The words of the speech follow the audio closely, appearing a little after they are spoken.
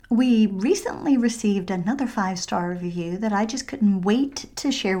We recently received another 5-star review that I just couldn't wait to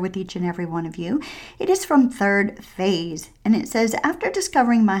share with each and every one of you. It is from Third Phase, and it says, after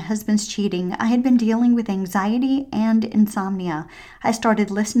discovering my husband's cheating, I had been dealing with anxiety and insomnia. I started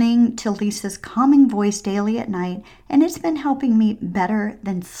listening to Lisa's calming voice daily at night, and it's been helping me better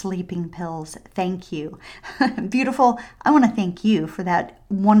than sleeping pills. Thank you. Beautiful. I want to thank you for that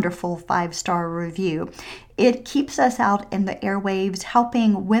wonderful 5-star review. It keeps us out in the airwaves,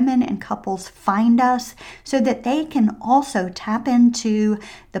 helping women and couples find us so that they can also tap into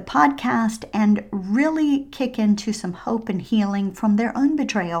the podcast and really kick into some hope and healing from their own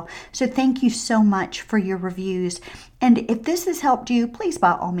betrayal. So thank you so much for your reviews. And if this has helped you, please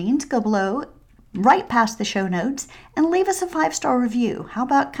by all means go below, right past the show notes, and leave us a 5-star review. How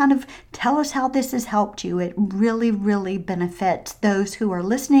about kind of tell us how this has helped you? It really, really benefits those who are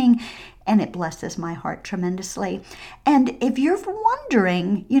listening, and it blesses my heart tremendously. And if you're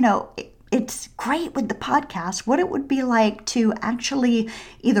wondering, it's great with the podcast, what it would be like to actually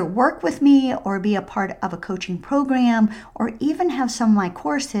either work with me or be a part of a coaching program or even have some of my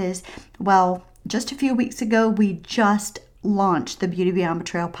courses. Well, just a few weeks ago, we just launched the Beauty Beyond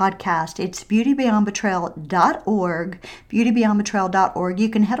Betrayal podcast. It's beautybeyondbetrayal.org, beautybeyondbetrayal.org. You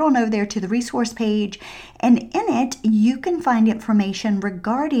can head on over there to the resource page, and in it, you can find information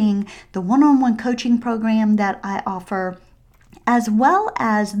regarding the one-on-one coaching program that I offer, as well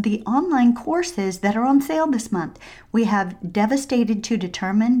as the online courses that are on sale this month. We have Devastated to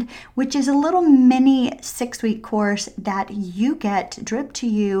Determined, which is a little mini 6-week course that you get dripped to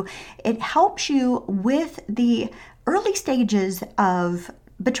you. It helps you with the early stages of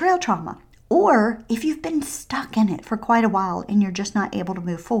betrayal trauma, or if you've been stuck in it for quite a while and you're just not able to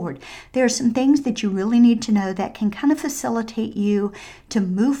move forward. There are some things that you really need to know that can kind of facilitate you to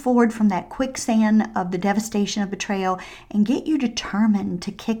move forward from that quicksand of the devastation of betrayal and get you determined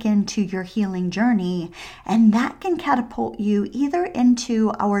to kick into your healing journey. And that can catapult you either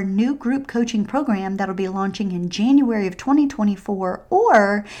into our new group coaching program that'll be launching in January of 2024,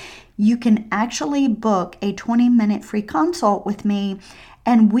 or you can actually book a 20-minute free consult with me,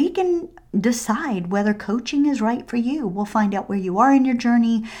 and we can decide whether coaching is right for you. We'll find out where you are in your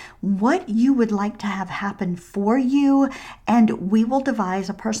journey, what you would like to have happen for you, and we will devise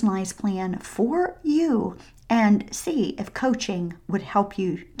a personalized plan for you and see if coaching would help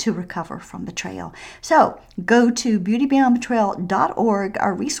you to recover from betrayal. So go to beautybeyondbetrayal.org,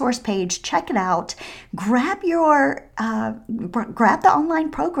 our resource page, check it out. Grab the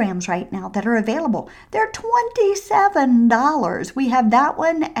online programs right now that are available. They're $27. We have that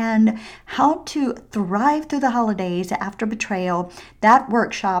one and How to Thrive Through the Holidays After Betrayal. That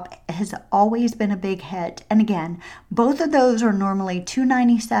workshop has always been a big hit. And again, both of those are normally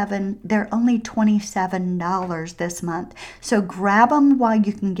 $297. They're only $27 this month. So grab them while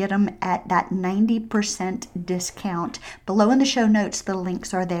you can get them at that 90% discount. Below in the show notes, the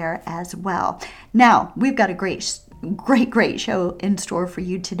links are there as well. Now, we've got a great show in store for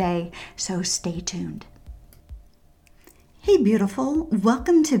you today, so stay tuned. Hey beautiful,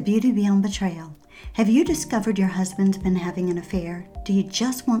 welcome to Beauty Beyond Betrayal. Have you discovered your husband's been having an affair? Do you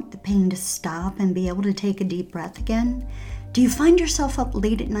just want the pain to stop and be able to take a deep breath again? Do you find yourself up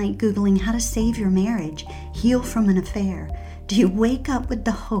late at night Googling how to save your marriage, heal from an affair? Do you wake up with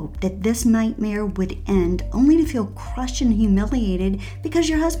the hope that this nightmare would end, only to feel crushed and humiliated because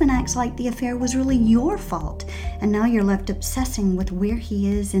your husband acts like the affair was really your fault, and now you're left obsessing with where he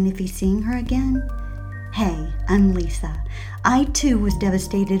is and if he's seeing her again? Hey, I'm Lisa. I too was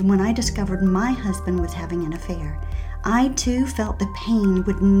devastated when I discovered my husband was having an affair. I too felt the pain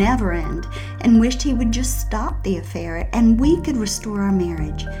would never end and wished he would just stop the affair and we could restore our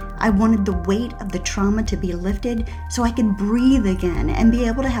marriage. I wanted the weight of the trauma to be lifted so I could breathe again and be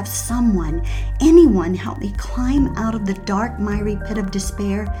able to have someone, anyone, help me climb out of the dark, miry pit of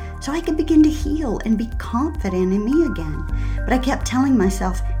despair so I could begin to heal and be confident in me again. But I kept telling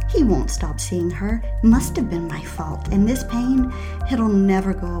myself, he won't stop seeing her. Must have been my fault. And this pain, it'll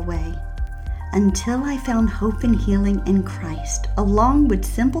never go away. Until I found hope and healing in Christ, along with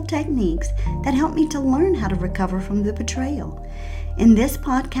simple techniques that helped me to learn how to recover from the betrayal. In this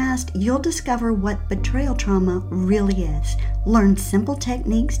podcast, you'll discover what betrayal trauma really is, learn simple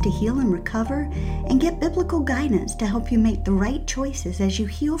techniques to heal and recover, and get biblical guidance to help you make the right choices as you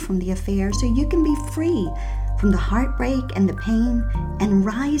heal from the affair so you can be free from the heartbreak and the pain and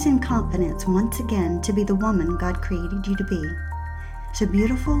rise in confidence once again to be the woman God created you to be. So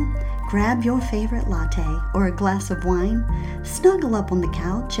beautiful, grab your favorite latte or a glass of wine, snuggle up on the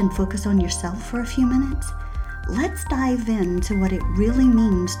couch and focus on yourself for a few minutes. Let's dive into what it really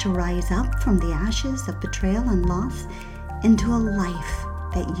means to rise up from the ashes of betrayal and loss into a life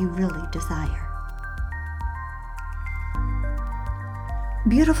that you really desire.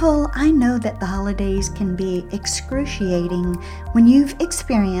 Beautiful, I know that the holidays can be excruciating when you've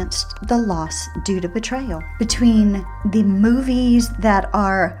experienced the loss due to betrayal. Between the movies that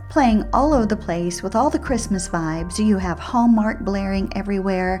are playing all over the place with all the Christmas vibes, you have Hallmark blaring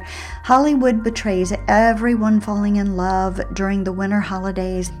everywhere, Hollywood betrays everyone falling in love during the winter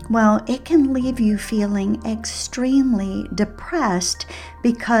holidays. Well, it can leave you feeling extremely depressed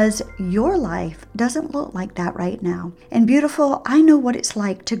because your life doesn't look like that right now. And beautiful, I know what it's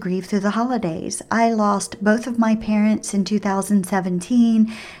like to grieve through the holidays. I lost both of my parents in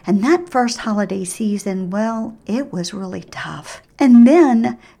 2017, and that first holiday season, well, it was really tough. And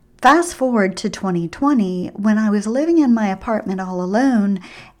then fast forward to 2020, when I was living in my apartment all alone,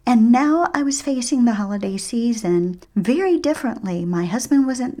 and now I was facing the holiday season very differently. My husband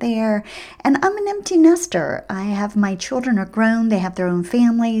wasn't there, and I'm an empty nester. My children are grown, they have their own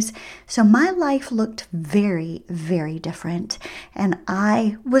families, so my life looked very, very different, and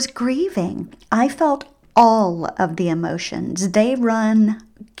I was grieving. I felt all of the emotions. They run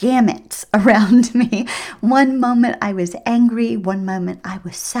gamuts around me. One moment I was angry, one moment I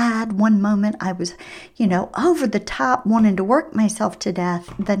was sad, one moment I was, over the top, wanting to work myself to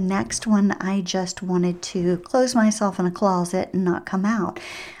death. The next one I just wanted to close myself in a closet and not come out.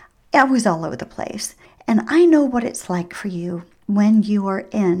 I was all over the place. And I know what it's like for you when you are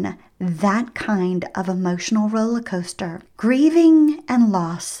in that kind of emotional roller coaster. Grieving and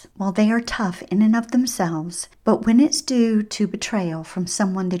loss, well, they are tough in and of themselves, but when it's due to betrayal from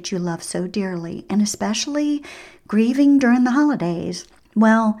someone that you love so dearly, and especially grieving during the holidays,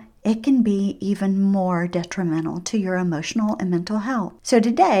 well, it can be even more detrimental to your emotional and mental health. So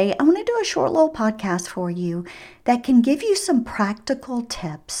today, I want to do a short little podcast for you that can give you some practical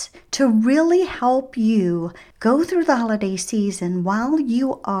tips to really help you go through the holiday season while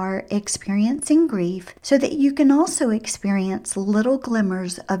you are experiencing grief, so that you can also experience little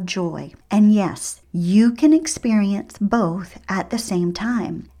glimmers of joy. And yes, you can experience both at the same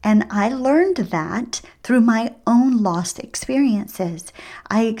time. And I learned that through my own lost experiences.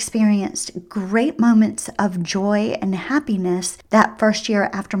 I experienced great moments of joy and happiness that first year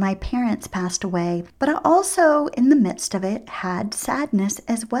after my parents passed away, but I also, in the midst of it, had sadness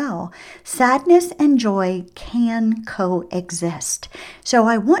as well. Sadness and joy can coexist. So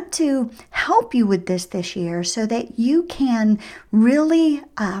I want to help you with this year so that you can really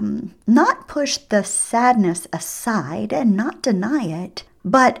not push the sadness aside and not deny it,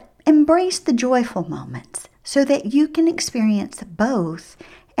 but embrace the joyful moments so that you can experience both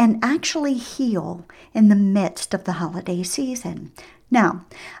and actually heal in the midst of the holiday season. Now,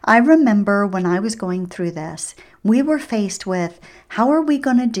 I remember when I was going through this, we were faced with, how are we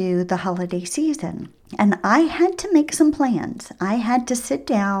going to do the holiday season? And I had to make some plans. I had to sit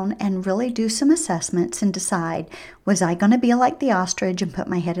down and really do some assessments and decide, was I going to be like the ostrich and put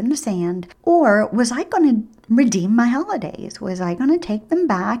my head in the sand? Or was I going to redeem my holidays? Was I going to take them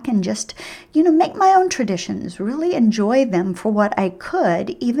back and just, make my own traditions, really enjoy them for what I could,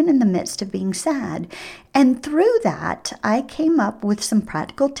 even in the midst of being sad? And through that, I came up with some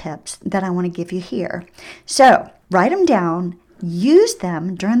practical tips that I want to give you here. So write them down. Use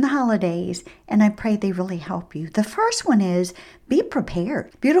them during the holidays, and I pray they really help you. The first one is be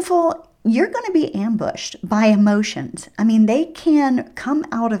prepared. Beautiful, you're going to be ambushed by emotions. They can come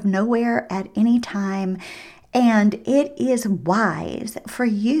out of nowhere at any time, and it is wise for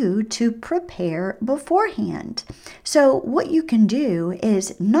you to prepare beforehand. So what you can do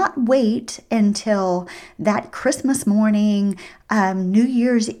is not wait until that Christmas morning, New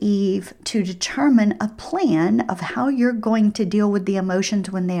Year's Eve to determine a plan of how you're going to deal with the emotions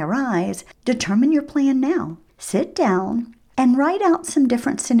when they arise. Determine your plan now. Sit down and write out some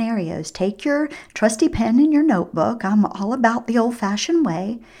different scenarios. Take your trusty pen and your notebook. I'm all about the old-fashioned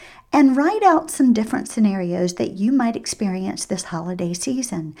way. And write out some different scenarios that you might experience this holiday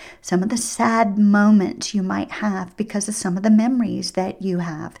season. Some of the sad moments you might have because of some of the memories that you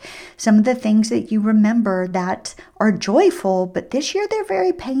have. Some of the things that you remember that are joyful, but this year they're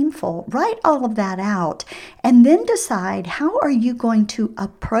very painful. Write all of that out and then decide, how are you going to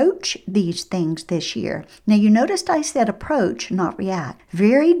approach these things this year? Now, you noticed I said approach, not react.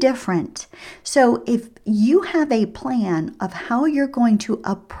 Very different. So if you have a plan of how you're going to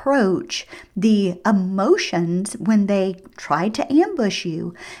approach the emotions when they try to ambush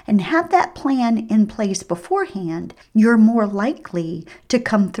you and have that plan in place beforehand, you're more likely to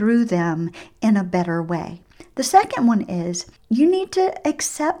come through them in a better way. The second one is you need to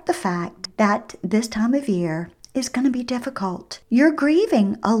accept the fact that this time of year is going to be difficult. You're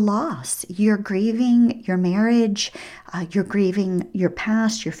grieving a loss. You're grieving your marriage. You're grieving your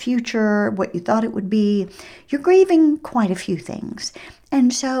past, your future, what you thought it would be. You're grieving quite a few things.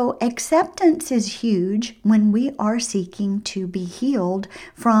 And so acceptance is huge when we are seeking to be healed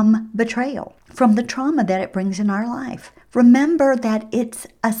from betrayal, from the trauma that it brings in our life. Remember that it's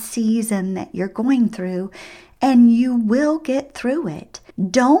a season that you're going through, and you will get through it.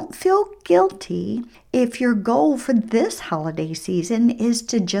 Don't feel guilty if your goal for this holiday season is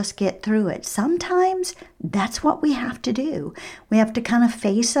to just get through it. Sometimes that's what we have to do. We have to kind of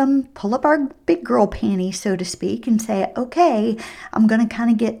face them, pull up our big girl panties, so to speak, and say, okay, I'm going to kind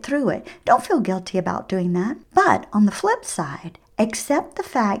of get through it. Don't feel guilty about doing that. But on the flip side, accept the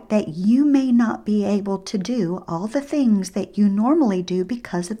fact that you may not be able to do all the things that you normally do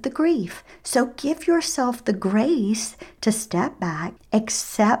because of the grief. So give yourself the grace to step back,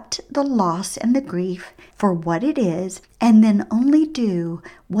 accept the loss and the grief for what it is, and then only do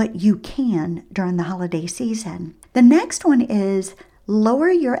what you can during the holiday season. The next one is lower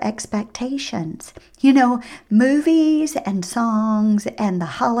your expectations. You know, movies and songs and the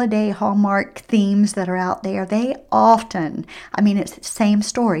holiday Hallmark themes that are out there, they often, it's the same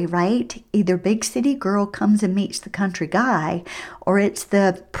story, right? Either big city girl comes and meets the country guy, or it's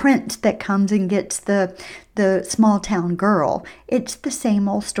the prince that comes and gets the small town girl. It's the same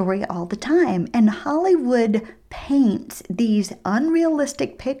old story all the time. And Hollywood paints these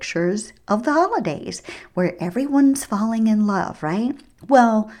unrealistic pictures of the holidays where everyone's falling in love, right?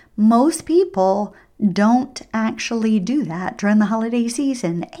 Well, most people don't actually do that during the holiday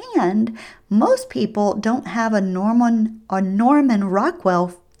season, and most people don't have a Norman Rockwell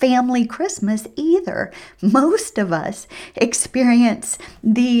family Christmas either. Most of us experience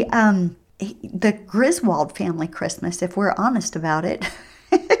the Griswold family Christmas, if we're honest about it.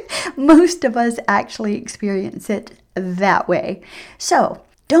 Most of us actually experience it that way. So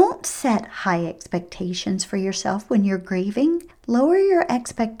don't set high expectations for yourself when you're grieving. Lower your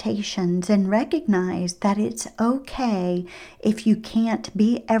expectations and recognize that it's okay if you can't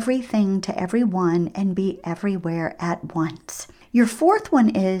be everything to everyone and be everywhere at once. Your fourth one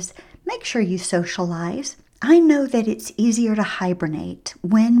is make sure you socialize. I know that it's easier to hibernate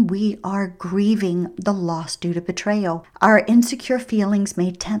when we are grieving the loss due to betrayal. Our insecure feelings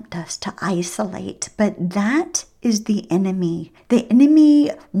may tempt us to isolate, but that is the enemy. The enemy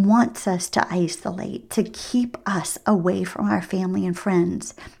wants us to isolate, to keep us away from our family and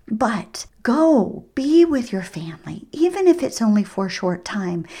friends. But go be with your family, even if it's only for a short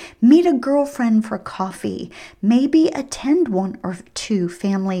time. Meet a girlfriend for coffee. Maybe attend one or two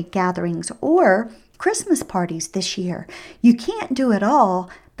family gatherings or Christmas parties this year. You can't do it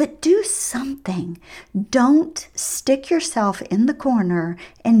all, but do something. Don't stick yourself in the corner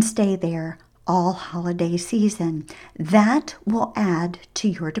and stay there all holiday season. That will add to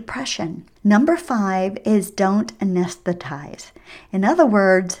your depression. Number 5 is don't anesthetize. In other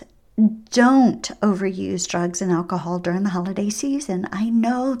words, don't overuse drugs and alcohol during the holiday season. I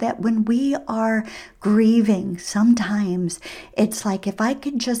know that when we are grieving, sometimes it's like if I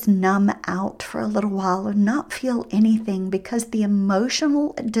could just numb out for a little while and not feel anything because the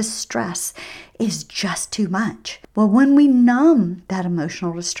emotional distress is just too much. Well, when we numb that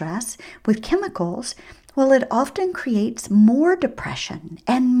emotional distress with chemicals, it often creates more depression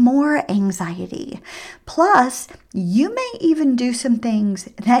and more anxiety. Plus, you may even do some things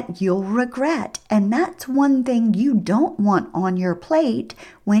that you'll regret. And that's one thing you don't want on your plate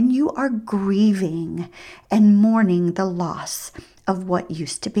when you are grieving and mourning the loss of what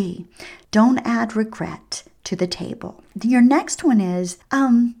used to be. Don't add regret to the table. Your next one is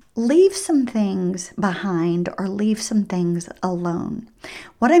leave some things behind or leave some things alone.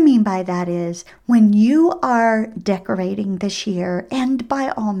 What I mean by that is when you are decorating this year, and by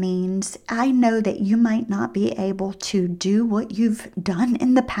all means, I know that you might not be able to do what you've done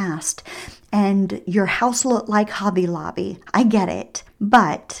in the past and your house look like Hobby Lobby. I get it,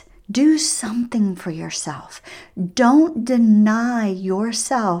 but do something for yourself. Don't deny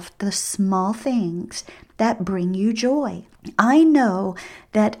yourself the small things that bring you joy. I know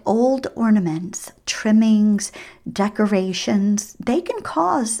that old ornaments, trimmings, decorations, they can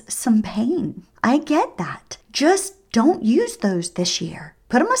cause some pain. I get that. Just don't use those this year.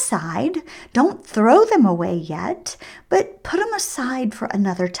 Put them aside. Don't throw them away yet, but put them aside for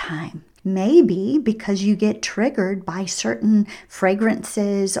another time. Maybe because you get triggered by certain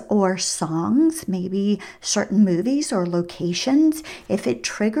fragrances or songs, maybe certain movies or locations. If it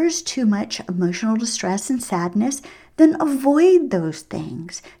triggers too much emotional distress and sadness, then avoid those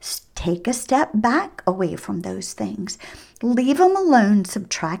things. Take a step back away from those things. Leave them alone,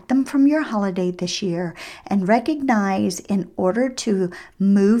 subtract them from your holiday this year, and recognize in order to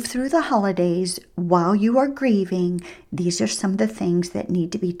move through the holidays while you are grieving, these are some of the things that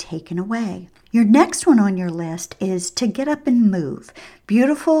need to be taken away. Your next one on your list is to get up and move.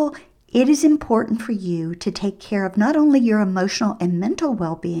 Beautiful. It is important for you to take care of not only your emotional and mental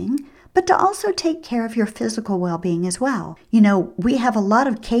well-being, but to also take care of your physical well-being as well. We have a lot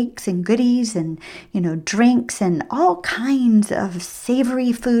of cakes and goodies and, drinks and all kinds of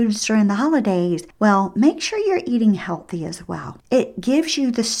savory foods during the holidays. Well, make sure you're eating healthy as well. It gives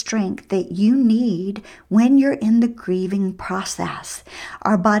you the strength that you need when you're in the grieving process.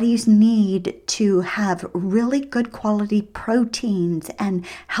 Our bodies need to have really good quality proteins and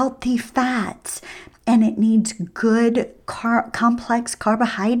healthy fats. And it needs good complex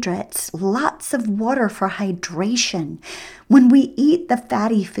carbohydrates, lots of water for hydration. When we eat the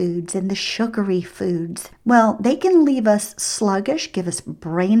fatty foods and the sugary foods, well, they can leave us sluggish, give us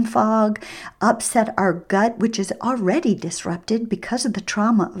brain fog, upset our gut, which is already disrupted because of the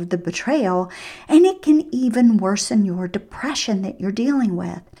trauma of the betrayal, and it can even worsen your depression that you're dealing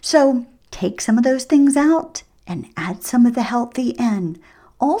with. So take some of those things out and add some of the healthy in.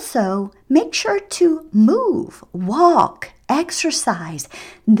 Also, make sure to move, walk, exercise.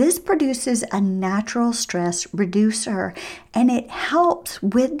 This produces a natural stress reducer, and it helps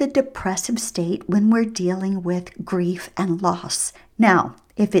with the depressive state when we're dealing with grief and loss. Now,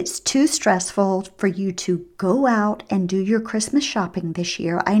 if it's too stressful for you to go out and do your Christmas shopping this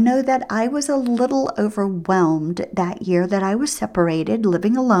year, I know that I was a little overwhelmed that year that I was separated,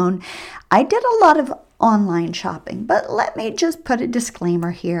 living alone. I did a lot of online shopping, but let me just put a disclaimer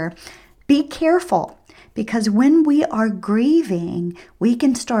here. Be careful, because when we are grieving, we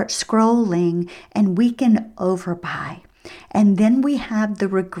can start scrolling and we can overbuy. And then we have the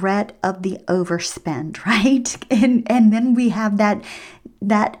regret of the overspend, right? And then we have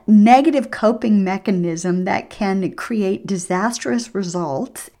that negative coping mechanism that can create disastrous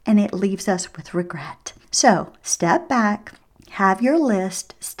results, and it leaves us with regret. So step back, have your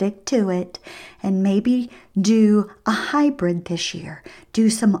list, stick to it, and maybe do a hybrid this year. Do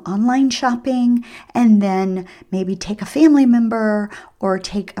some online shopping, and then maybe take a family member or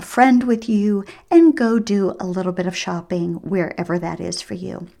take a friend with you and go do a little bit of shopping wherever that is for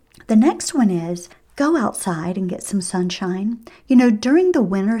you. The next one is go outside and get some sunshine. During the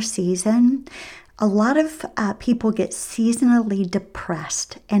winter season, a lot of people get seasonally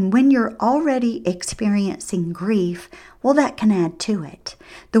depressed, and when you're already experiencing grief, well, that can add to it.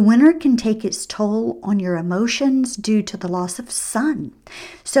 The winter can take its toll on your emotions due to the loss of sun.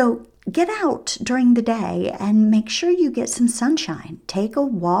 So get out during the day and make sure you get some sunshine. Take a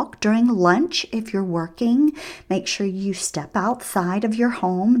walk during lunch if you're working. Make sure you step outside of your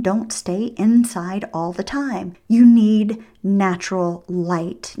home. Don't stay inside all the time. You need natural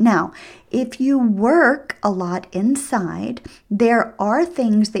light. Now, if you work a lot inside, there are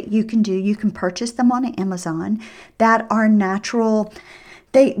things that you can do. You can purchase them on Amazon that are natural.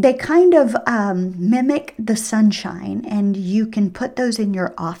 They kind of mimic the sunshine, and you can put those in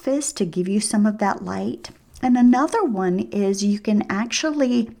your office to give you some of that light. And another one is you can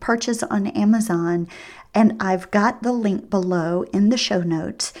actually purchase on Amazon, and I've got the link below in the show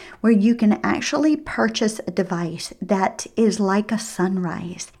notes, where you can actually purchase a device that is like a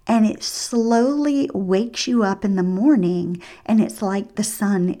sunrise, and it slowly wakes you up in the morning, and it's like the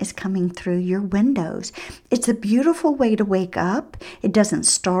sun is coming through your windows. It's a beautiful way to wake up. It doesn't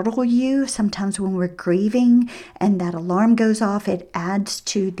startle you. Sometimes when we're grieving and that alarm goes off, it adds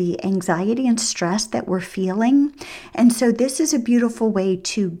to the anxiety and stress that we're feeling. And so this is a beautiful way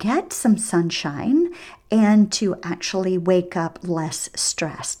to get some sunshine and to actually wake up less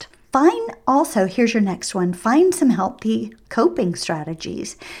stressed. Here's your next one, find some healthy coping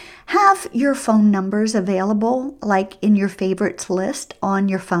strategies. Have your phone numbers available, like in your favorites list on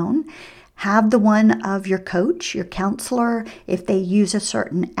your phone. Have the one of your coach, your counselor, if they use a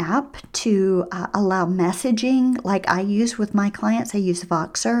certain app to allow messaging, like I use with my clients. I use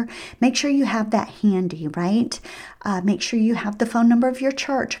Voxer. Make sure you have that handy, right? Make sure you have the phone number of your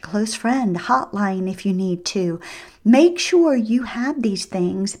church, a close friend, hotline if you need to. Make sure you have these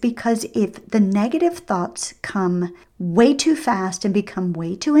things, because if the negative thoughts come way too fast and become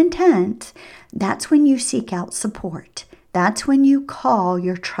way too intense, that's when you seek out support. That's when you call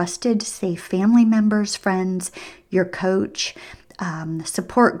your trusted, safe family members, friends, your coach,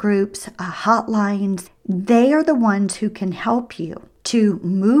 support groups, hotlines. They are the ones who can help you to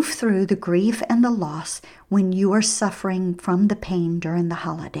move through the grief and the loss when you are suffering from the pain during the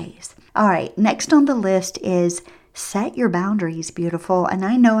holidays. All right, next on the list is Set your boundaries, beautiful. And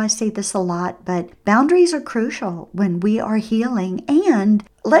I know I say this a lot, but boundaries are crucial when we are healing. And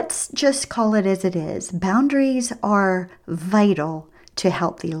let's just call it as it is. Boundaries are vital to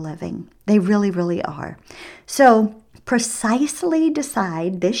healthy living. They really, really are. So precisely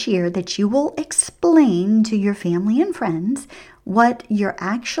decide this year that you will explain to your family and friends what you're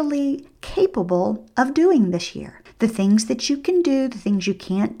actually capable of doing this year. The things that you can do, the things you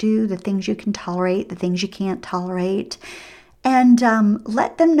can't do, the things you can tolerate, the things you can't tolerate. And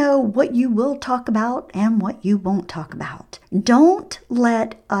let them know what you will talk about and what you won't talk about. Don't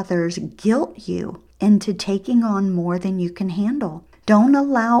let others guilt you into taking on more than you can handle. Don't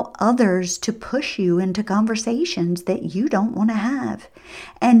allow others to push you into conversations that you don't want to have.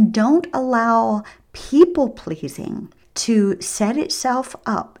 And don't allow people pleasing to set itself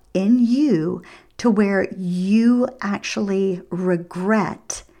up in you to where you actually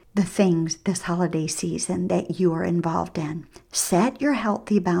regret the things this holiday season that you are involved in. Set your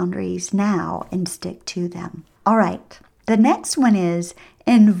healthy boundaries now and stick to them. All right. The next one is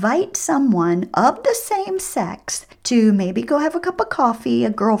invite someone of the same sex to maybe go have a cup of coffee, a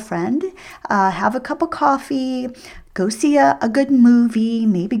girlfriend, have a cup of coffee, go see a good movie,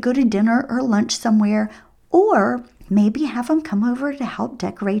 maybe go to dinner or lunch somewhere, or maybe have them come over to help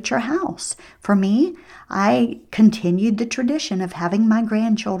decorate your house. For me, I continued the tradition of having my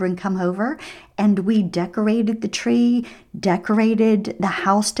grandchildren come over, and we decorated the tree, decorated the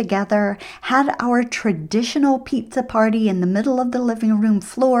house together, had our traditional pizza party in the middle of the living room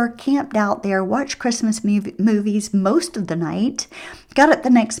floor, camped out there, watched Christmas movies most of the night, got up the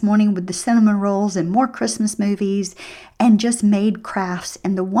next morning with the cinnamon rolls and more Christmas movies, and just made crafts.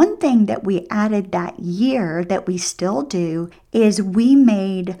 And the one thing that we added that year that we still do is we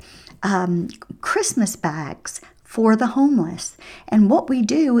made Christmas bags for the homeless. And what we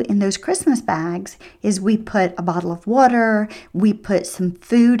do in those Christmas bags is we put a bottle of water, we put some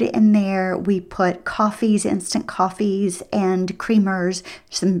food in there, we put coffees, instant coffees and creamers,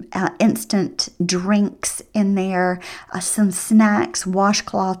 some instant drinks in there, some snacks,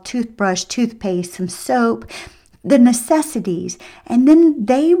 washcloth, toothbrush, toothpaste, some soap, the necessities. And then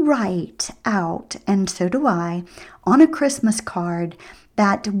they write out, and so do I, on a Christmas card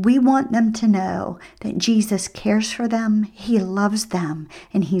that we want them to know that Jesus cares for them, He loves them,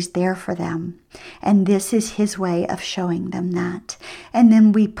 and He's there for them. And this is His way of showing them that. And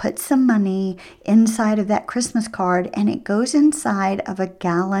then we put some money inside of that Christmas card, and it goes inside of a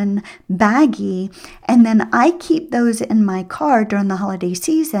gallon baggie. And then I keep those in my car during the holiday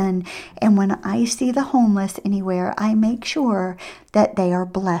season. And when I see the homeless anywhere, I make sure that they are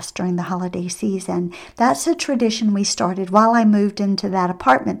blessed during the holiday season. That's a tradition we started while I moved into that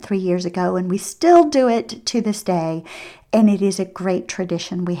apartment 3 years ago, and we still do it to this day. And it is a great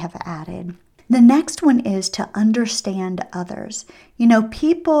tradition we have added. The next one is to understand others. You know,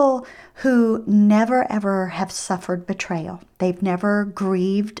 people who never ever have suffered betrayal, they've never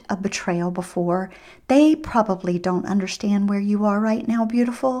grieved a betrayal before, they probably don't understand where you are right now,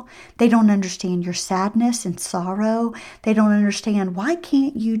 beautiful. They don't understand your sadness and sorrow. They don't understand, why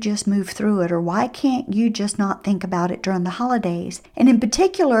can't you just move through it, or why can't you just not think about it during the holidays? And in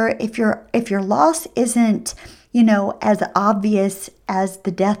particular, if your loss isn't as obvious as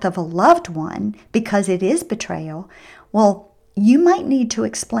the death of a loved one, because it is betrayal, well, you might need to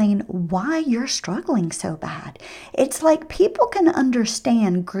explain why you're struggling so bad. It's like people can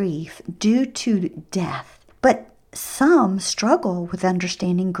understand grief due to death, but some struggle with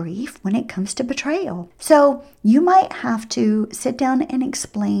understanding grief when it comes to betrayal. So you might have to sit down and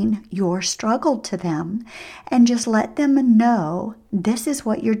explain your struggle to them and just let them know this is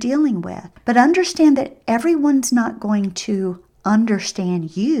what you're dealing with. But understand that everyone's not going to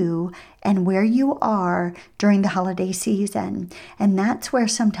understand you and where you are during the holiday season. And that's where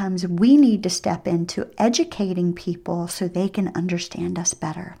sometimes we need to step into educating people so they can understand us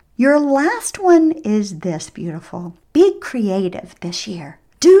better. Your last one is this, beautiful. Be creative this year.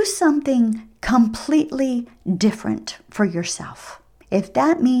 Do something completely different for yourself. If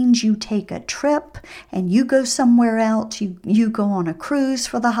that means you take a trip and you go somewhere else, you go on a cruise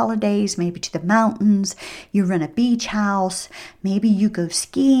for the holidays, maybe to the mountains, you rent a beach house, maybe you go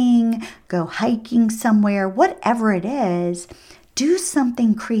skiing, go hiking somewhere, whatever it is, do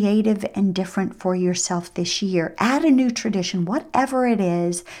something creative and different for yourself this year. Add a new tradition, whatever it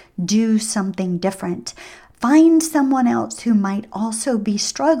is, do something different. Find someone else who might also be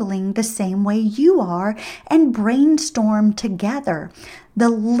struggling the same way you are and brainstorm together. The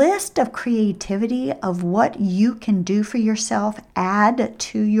list of creativity of what you can do for yourself, add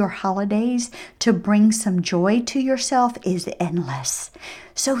to your holidays to bring some joy to yourself is endless.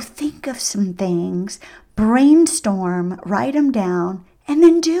 So think of some things, Brainstorm, write them down, and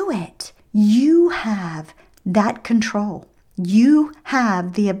then do it. You have that control. You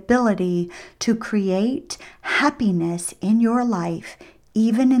have the ability to create happiness in your life,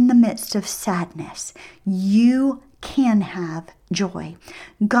 even in the midst of sadness. You can have joy.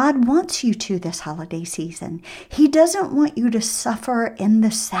 God wants you to this holiday season. He doesn't want you to suffer in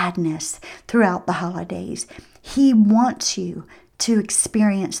the sadness throughout the holidays. He wants you to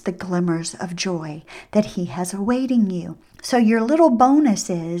experience the glimmers of joy that He has awaiting you. So your little bonus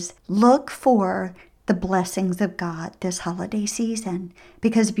is look for the blessings of God this holiday season.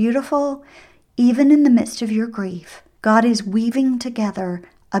 Because beautiful, even in the midst of your grief, God is weaving together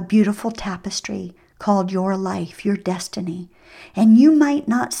a beautiful tapestry called your life, your destiny. And you might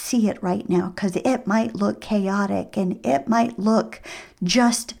not see it right now because it might look chaotic and it might look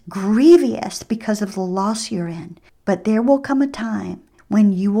just grievous because of the loss you're in. But there will come a time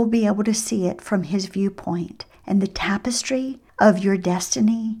when you will be able to see it from His viewpoint. And the tapestry of your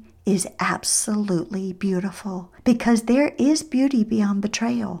destiny is absolutely beautiful because there is beauty beyond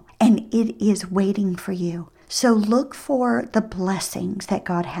betrayal and it is waiting for you. So look for the blessings that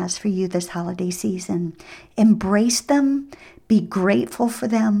God has for you this holiday season. Embrace them, be grateful for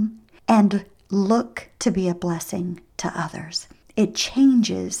them, and look to be a blessing to others. It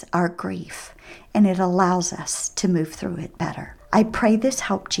changes our grief and it allows us to move through it better. I pray this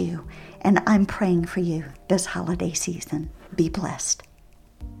helped you, and I'm praying for you this holiday season. Be blessed.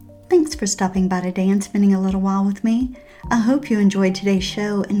 Thanks for stopping by today and spending a little while with me. I hope you enjoyed today's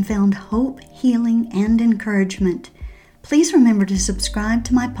show and found hope, healing, and encouragement. Please remember to subscribe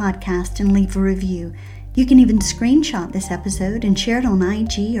to my podcast and leave a review. You can even screenshot this episode and share it on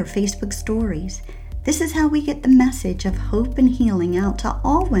IG or Facebook stories. This is how we get the message of hope and healing out to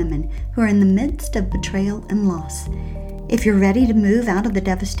all women who are in the midst of betrayal and loss. If you're ready to move out of the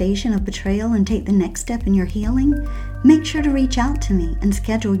devastation of betrayal and take the next step in your healing, make sure to reach out to me and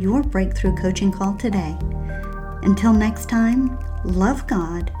schedule your breakthrough coaching call today. Until next time, love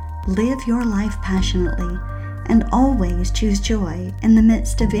God, live your life passionately, and always choose joy in the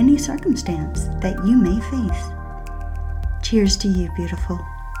midst of any circumstance that you may face. Cheers to you, beautiful.